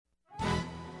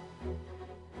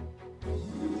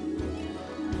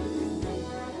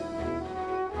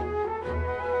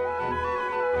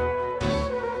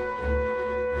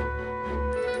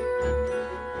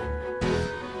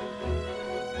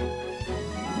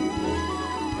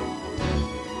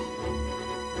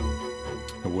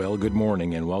Well, good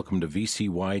morning and welcome to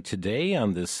VCY Today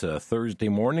on this Thursday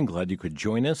morning. Glad you could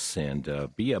join us and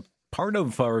be a part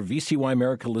of our VCY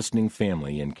America listening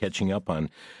family and catching up on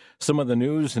some of the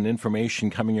news and information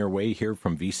coming your way here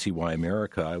from VCY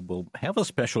America. I will have a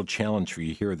special challenge for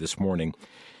you here this morning.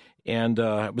 And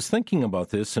I was thinking about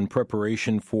this in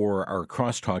preparation for our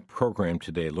Crosstalk program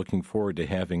today. Looking forward to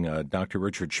having Dr.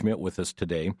 Richard Schmidt with us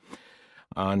today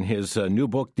on his new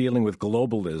book dealing with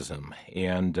globalism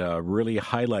and really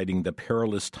highlighting the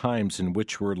perilous times in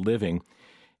which we're living.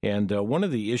 And one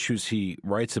of the issues he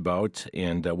writes about,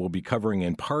 and we'll be covering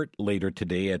in part later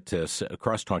today at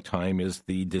Crosstalk Time, is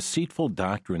the deceitful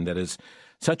doctrine that is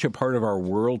such a part of our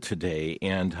world today,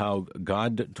 and how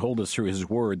God told us through his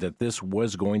word that this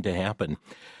was going to happen.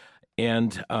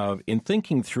 And in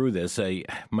thinking through this,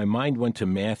 my mind went to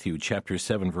Matthew chapter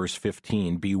 7, verse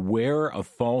 15. Beware of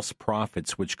false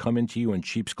prophets which come into you in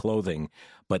sheep's clothing,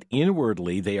 but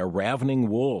inwardly they are ravening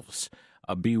wolves.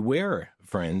 Beware,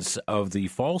 friends, of the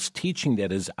false teaching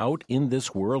that is out in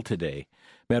this world today.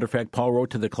 Matter of fact, Paul wrote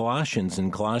to the Colossians in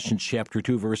Colossians chapter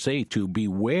 2, verse 8, to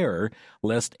beware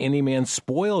lest any man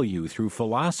spoil you through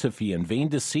philosophy and vain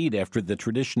deceit after the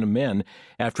tradition of men,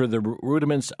 after the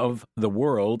rudiments of the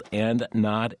world, and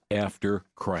not after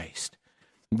Christ.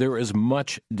 There is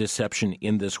much deception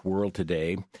in this world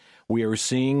today. We are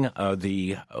seeing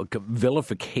the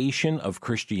vilification of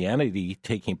Christianity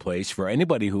taking place for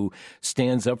anybody who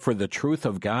stands up for the truth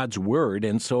of God's word.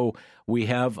 And so we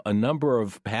have a number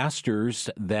of pastors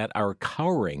that are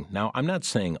cowering. Now, I'm not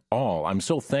saying all. I'm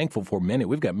so thankful for many.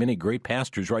 We've got many great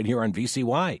pastors right here on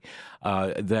VCY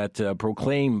that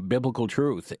proclaim biblical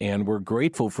truth. And we're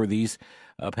grateful for these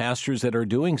pastors that are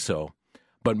doing so.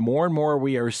 But more and more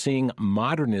we are seeing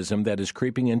modernism that is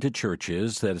creeping into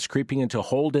churches, that is creeping into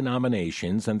whole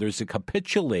denominations, and there's a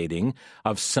capitulating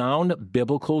of sound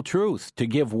biblical truth to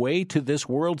give way to this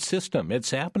world system.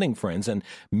 It's happening, friends, and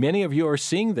many of you are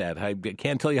seeing that. I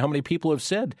can't tell you how many people have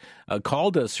said,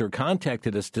 called us or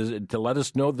contacted us to let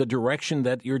us know the direction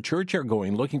that your church are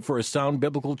going, looking for a sound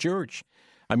biblical church.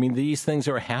 I mean, these things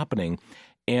are happening.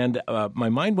 And my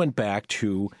mind went back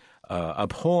to a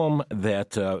poem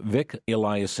that Vic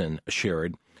Eliason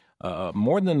shared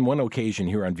more than one occasion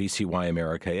here on VCY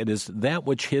America. It is that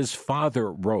which his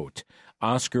father wrote,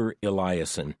 Oscar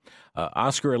Eliason.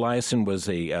 Oscar Eliason was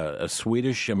a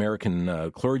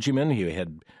Swedish-American clergyman. He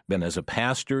had been as a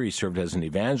pastor. He served as an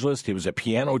evangelist. He was a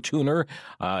piano tuner.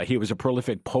 He was a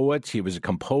prolific poet. He was a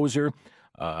composer.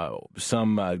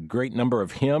 Some great number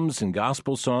of hymns and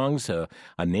gospel songs, A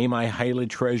Name I Highly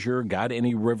Treasure, Got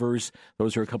Any Rivers.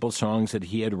 Those are a couple of songs that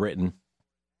he had written.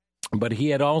 But he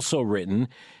had also written,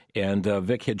 and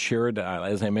Vic had shared,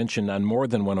 as I mentioned, on more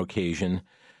than one occasion,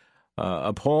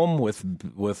 a poem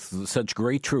with such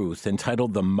great truth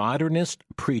entitled The Modernist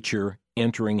Preacher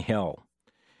Entering Hell.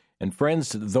 And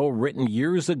friends, though written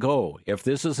years ago, if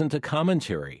this isn't a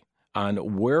commentary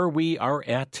on where we are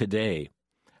at today,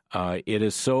 it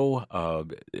is so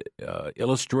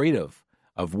illustrative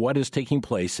of what is taking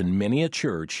place in many a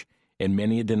church and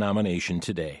many a denomination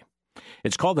today.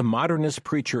 It's called The Modernist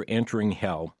Preacher Entering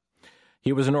Hell.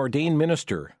 He was an ordained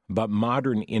minister, but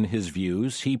modern in his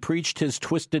views. He preached his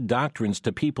twisted doctrines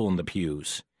to people in the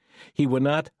pews. He would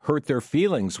not hurt their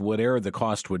feelings, whate'er the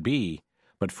cost would be,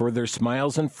 but for their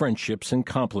smiles and friendships and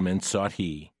compliments sought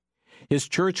he. His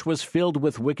church was filled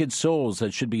with wicked souls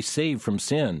that should be saved from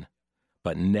sin,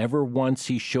 but never once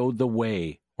he showed the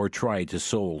way or tried a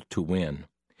soul to win.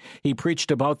 He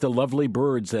preached about the lovely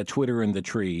birds that twitter in the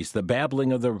trees, the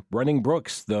babbling of the running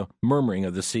brooks, the murmuring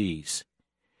of the seas.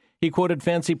 He quoted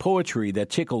fancy poetry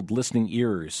that tickled listening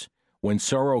ears. When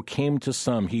sorrow came to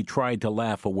some, he tried to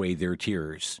laugh away their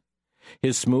tears.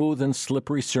 His smooth and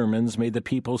slippery sermons made the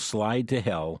people slide to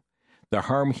hell. The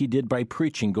harm he did by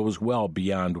preaching goes well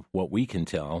beyond what we can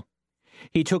tell.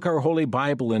 He took our Holy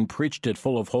Bible and preached it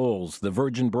full of holes. The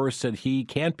virgin birth, said he,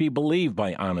 can't be believed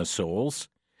by honest souls.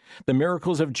 The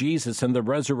miracles of Jesus and the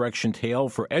resurrection tale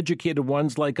for educated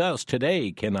ones like us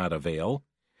today cannot avail.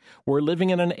 We're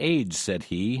living in an age, said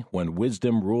he, when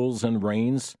wisdom rules and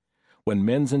reigns, when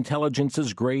men's intelligence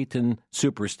is great and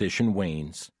superstition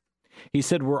wanes. He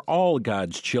said we're all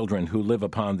God's children who live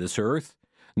upon this earth.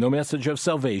 No message of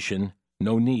salvation,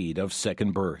 no need of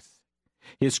second birth.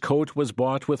 His coat was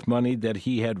bought with money that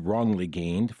he had wrongly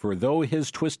gained, for though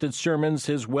his twisted sermons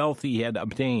his wealth he had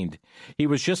obtained, he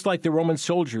was just like the Roman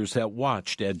soldiers that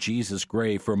watched at Jesus'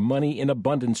 grave, for money in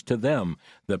abundance to them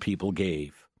the people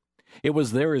gave. It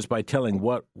was theirs by telling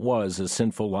what was a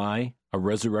sinful lie, a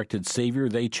resurrected Savior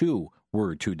they too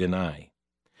were to deny.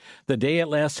 The day at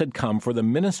last had come for the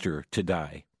minister to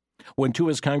die. When to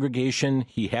his congregation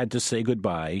he had to say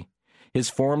goodbye, His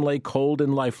form lay cold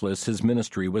and lifeless, his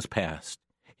ministry was past.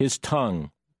 His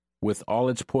tongue, with all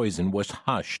its poison, was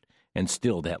hushed and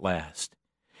stilled at last.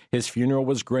 His funeral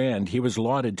was grand, he was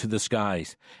lauded to the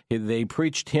skies. They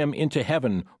preached him into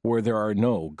heaven where there are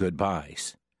no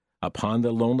goodbyes. Upon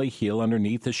the lonely hill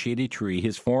underneath the shady tree,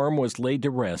 his form was laid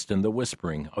to rest in the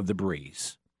whispering of the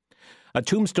breeze. A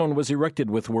tombstone was erected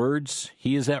with words,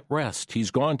 "He is at rest.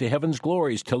 He's gone to heaven's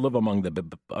glories to live among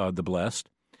the blessed."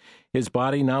 His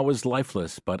body now is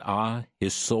lifeless, but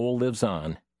his soul lives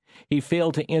on. He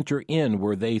failed to enter in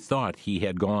where they thought he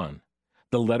had gone.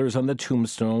 The letters on the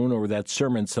tombstone, or that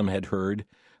sermon some had heard,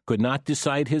 could not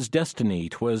decide his destiny.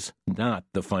 'Twas not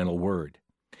the final word.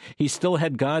 He still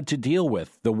had God to deal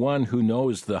with, the one who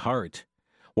knows the heart.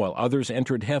 While others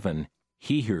entered heaven,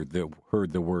 he heard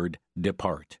the word,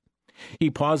 "Depart."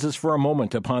 He pauses for a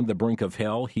moment upon the brink of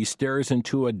hell. He stares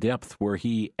into a depth where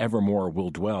he evermore will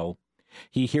dwell.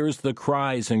 He hears the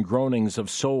cries and groanings of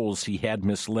souls he had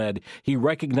misled. He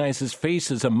recognizes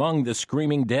faces among the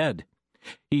screaming dead.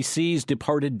 He sees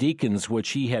departed deacons which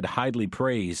he had highly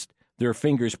praised, their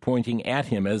fingers pointing at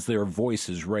him as their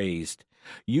voices raised.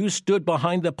 "You stood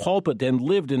behind the pulpit and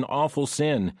lived in awful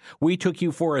sin. We took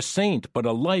you for a saint, but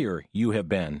a liar you have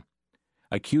been."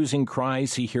 Accusing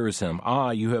cries he hears them.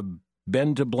 You have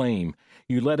been to blame.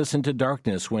 You led us into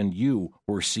darkness when you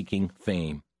were seeking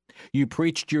fame. You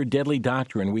preached your deadly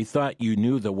doctrine. We thought you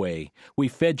knew the way. We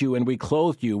fed you and we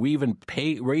clothed you. We even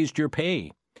raised your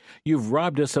pay. You've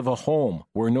robbed us of a home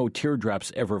where no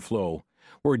teardrops ever flow,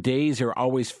 where days are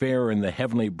always fair and the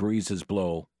heavenly breezes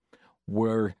blow,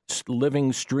 where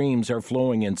living streams are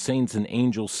flowing and saints and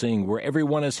angels sing, where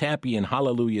everyone is happy and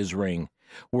hallelujahs ring.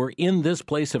 We're in this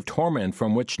place of torment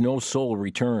from which no soul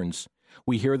returns.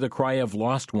 We hear the cry of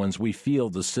lost ones. We feel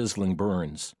the sizzling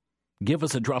burns. Give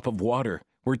us a drop of water.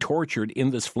 We're tortured in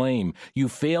this flame. You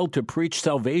failed to preach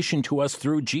salvation to us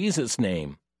through Jesus'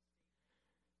 name.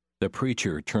 The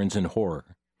preacher turns in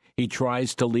horror. He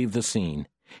tries to leave the scene.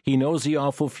 He knows the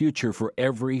awful future for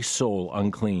every soul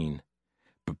unclean.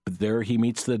 But there he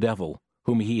meets the devil,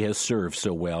 whom he has served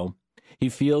so well. He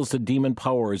feels the demon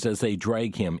powers as they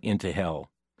drag him into hell.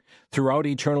 Throughout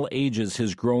eternal ages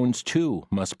his groans too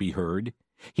must be heard.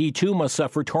 He too must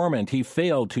suffer torment. He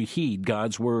failed to heed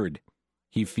God's word.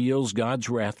 He feels God's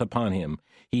wrath upon him.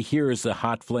 He hears the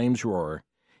hot flames roar.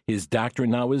 His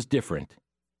doctrine now is different.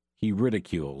 He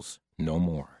ridicules no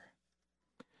more.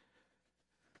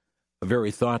 A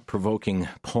very thought-provoking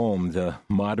poem, The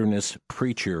Modernist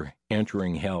Preacher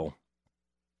Entering Hell.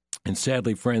 And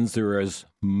sadly, friends, there are as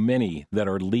many that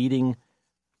are leading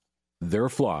their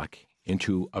flock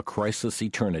into a Christless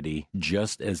eternity,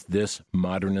 just as this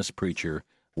modernist preacher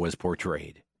was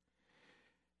portrayed.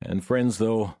 And friends,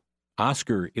 though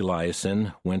Oscar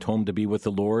Eliason went home to be with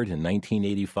the Lord in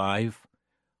 1985,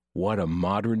 what a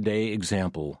modern-day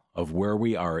example of where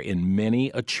we are in many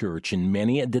a church, in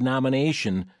many a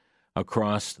denomination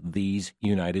across these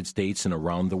United States and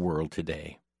around the world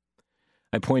today.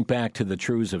 I point back to the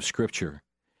truths of Scripture.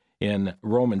 In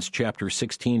Romans chapter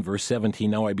 16, verse 17,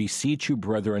 "Now I beseech you,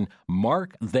 brethren,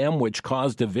 mark them which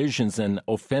cause divisions and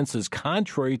offenses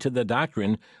contrary to the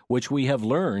doctrine which we have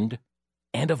learned,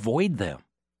 and avoid them."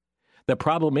 The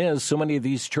problem is, so many of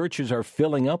these churches are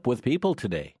filling up with people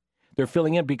today. They're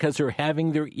filling in because they're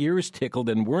having their ears tickled,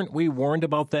 and weren't we warned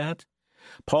about that?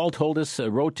 Paul told us,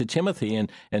 wrote to Timothy, and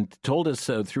told us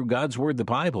through God's Word, the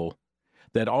Bible,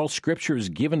 that all Scripture is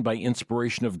given by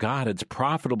inspiration of God. It's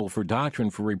profitable for doctrine,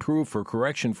 for reproof, for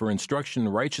correction, for instruction in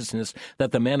righteousness,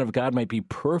 that the man of God might be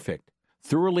perfect,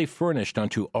 thoroughly furnished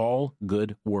unto all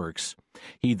good works.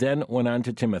 He then went on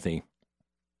to Timothy,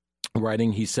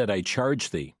 writing, he said, "I charge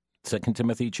thee," 2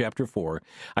 Timothy chapter 4,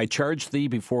 "I charge thee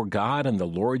before God and the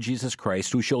Lord Jesus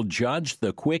Christ, who shall judge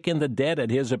the quick and the dead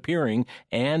at his appearing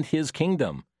and his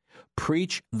kingdom.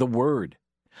 Preach the word.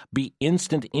 Be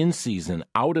instant in season,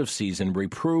 out of season,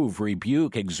 reprove,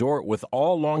 rebuke, exhort with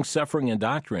all longsuffering and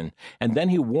doctrine." And then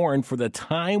he warned, "For the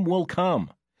time will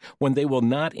come when they will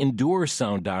not endure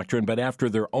sound doctrine, but after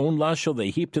their own lust shall they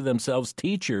heap to themselves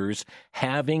teachers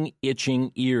having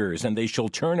itching ears, and they shall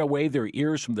turn away their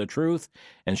ears from the truth,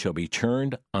 and shall be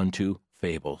turned unto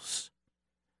fables."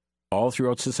 All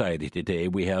throughout society today,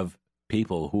 we have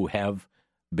people who have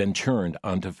been turned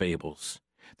unto fables.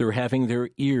 They're having their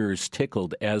ears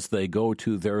tickled as they go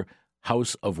to their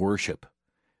house of worship.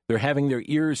 They're having their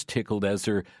ears tickled as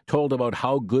they're told about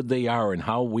how good they are and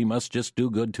how we must just do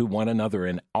good to one another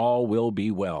and all will be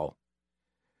well.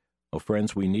 Well,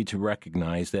 friends, we need to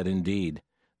recognize that indeed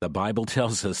the Bible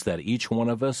tells us that each one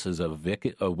of us is a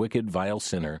wicked, vile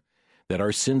sinner, that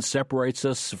our sin separates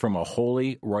us from a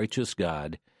holy, righteous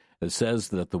God, It says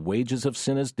that the wages of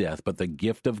sin is death, but the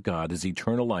gift of God is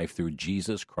eternal life through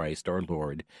Jesus Christ our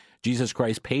Lord. Jesus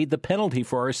Christ paid the penalty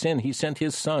for our sin. He sent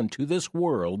his Son to this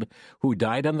world, who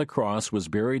died on the cross, was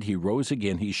buried, he rose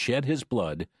again, he shed his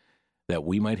blood that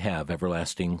we might have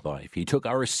everlasting life. He took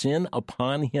our sin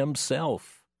upon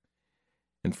himself.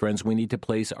 And friends, we need to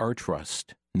place our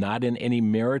trust not in any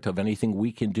merit of anything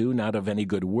we can do, not of any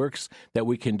good works that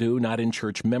we can do, not in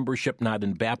church membership, not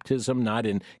in baptism, not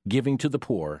in giving to the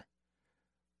poor,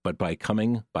 but by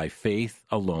coming by faith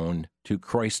alone to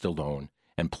Christ alone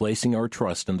and placing our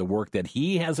trust in the work that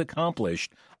he has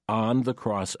accomplished on the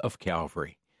cross of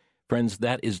Calvary. Friends,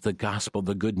 that is the gospel,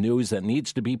 the good news that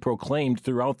needs to be proclaimed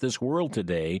throughout this world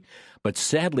today. But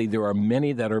sadly, there are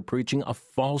many that are preaching a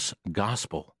false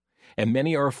gospel, and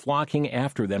many are flocking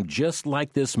after them, just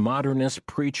like this modernist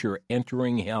preacher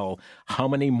entering hell. How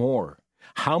many more?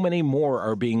 How many more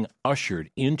are being ushered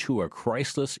into a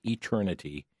Christless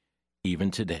eternity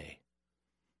even today?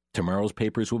 Tomorrow's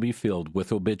papers will be filled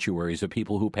with obituaries of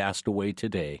people who passed away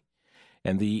today.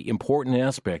 And the important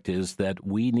aspect is that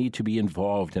we need to be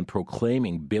involved in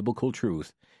proclaiming biblical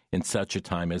truth in such a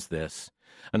time as this.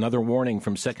 Another warning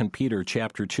from 2 Peter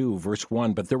chapter 2, verse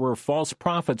 1, "But there were false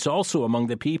prophets also among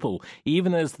the people,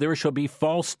 even as there shall be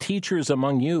false teachers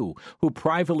among you, who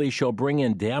privately shall bring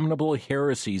in damnable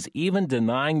heresies, even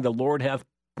denying the Lord hath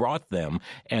brought them,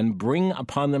 and bring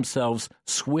upon themselves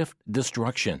swift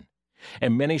destruction.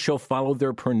 And many shall follow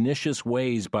their pernicious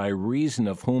ways, by reason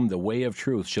of whom the way of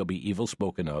truth shall be evil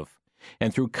spoken of.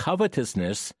 And through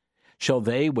covetousness shall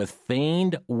they with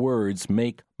feigned words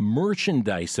make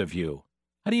merchandise of you."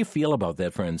 How do you feel about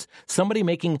that, friends? Somebody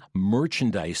making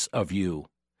merchandise of you,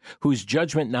 whose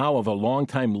judgment now of a long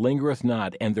time lingereth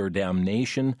not, and their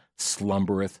damnation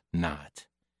slumbereth not.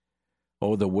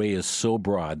 Oh, the way is so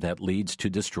broad that leads to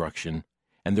destruction,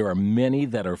 and there are many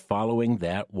that are following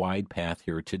that wide path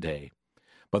here today.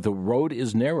 But the road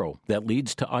is narrow that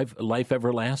leads to life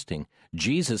everlasting.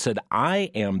 Jesus said, "I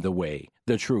am the way,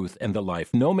 the truth, and the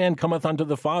life. No man cometh unto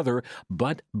the Father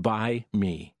but by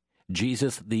me."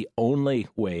 Jesus, the only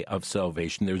way of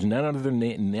salvation. There's none other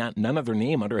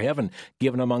name under heaven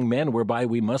given among men whereby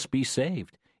we must be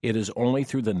saved. It is only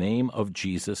through the name of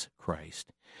Jesus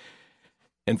Christ.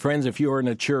 And friends, if you are in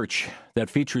a church that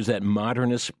features that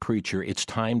modernist preacher, it's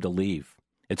time to leave.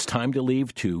 It's time to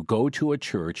leave to go to a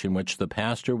church in which the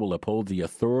pastor will uphold the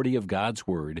authority of God's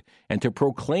word and to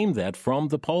proclaim that from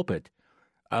the pulpit.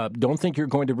 Don't think you're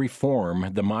going to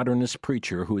reform the modernist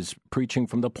preacher who is preaching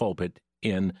from the pulpit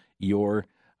in your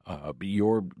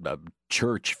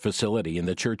church facility, in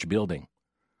the church building.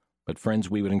 But friends,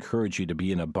 we would encourage you to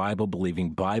be in a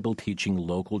Bible-believing, Bible-teaching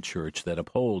local church that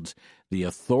upholds the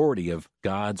authority of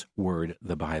God's Word,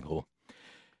 the Bible.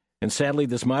 And sadly,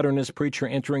 this modernist preacher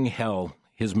entering hell,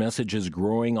 his message is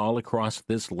growing all across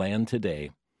this land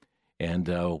today. And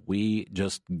we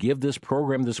just give this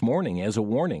program this morning as a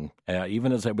warning.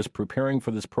 Even as I was preparing for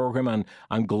this program on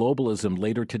globalism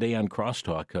later today on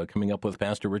Crosstalk, coming up with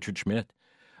Pastor Richard Schmidt,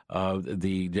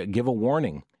 give a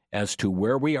warning as to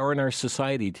where we are in our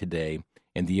society today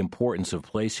and the importance of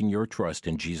placing your trust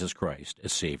in Jesus Christ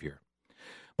as Savior.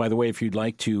 By the way, if you'd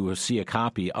like to see a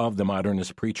copy of The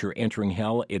Modernist Preacher Entering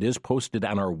Hell, it is posted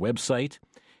on our website.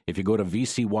 If you go to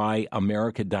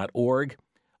vcyamerica.org,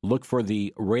 look for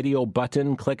the radio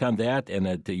button, click on that,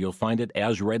 and you'll find it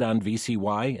as read on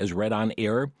VCY, as read on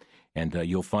air, and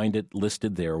you'll find it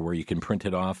listed there where you can print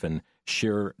it off and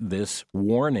share this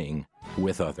warning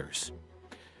with others.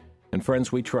 And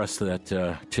friends, we trust that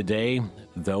today,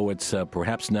 though it's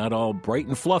perhaps not all bright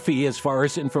and fluffy as far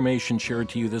as information shared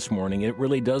to you this morning, it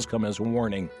really does come as a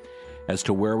warning as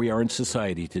to where we are in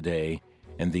society today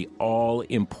and the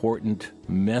all-important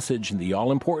message and the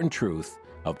all-important truth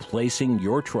of placing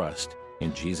your trust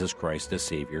in Jesus Christ as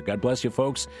Savior. God bless you,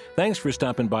 folks. Thanks for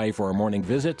stopping by for our morning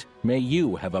visit. May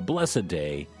you have a blessed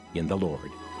day in the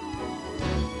Lord.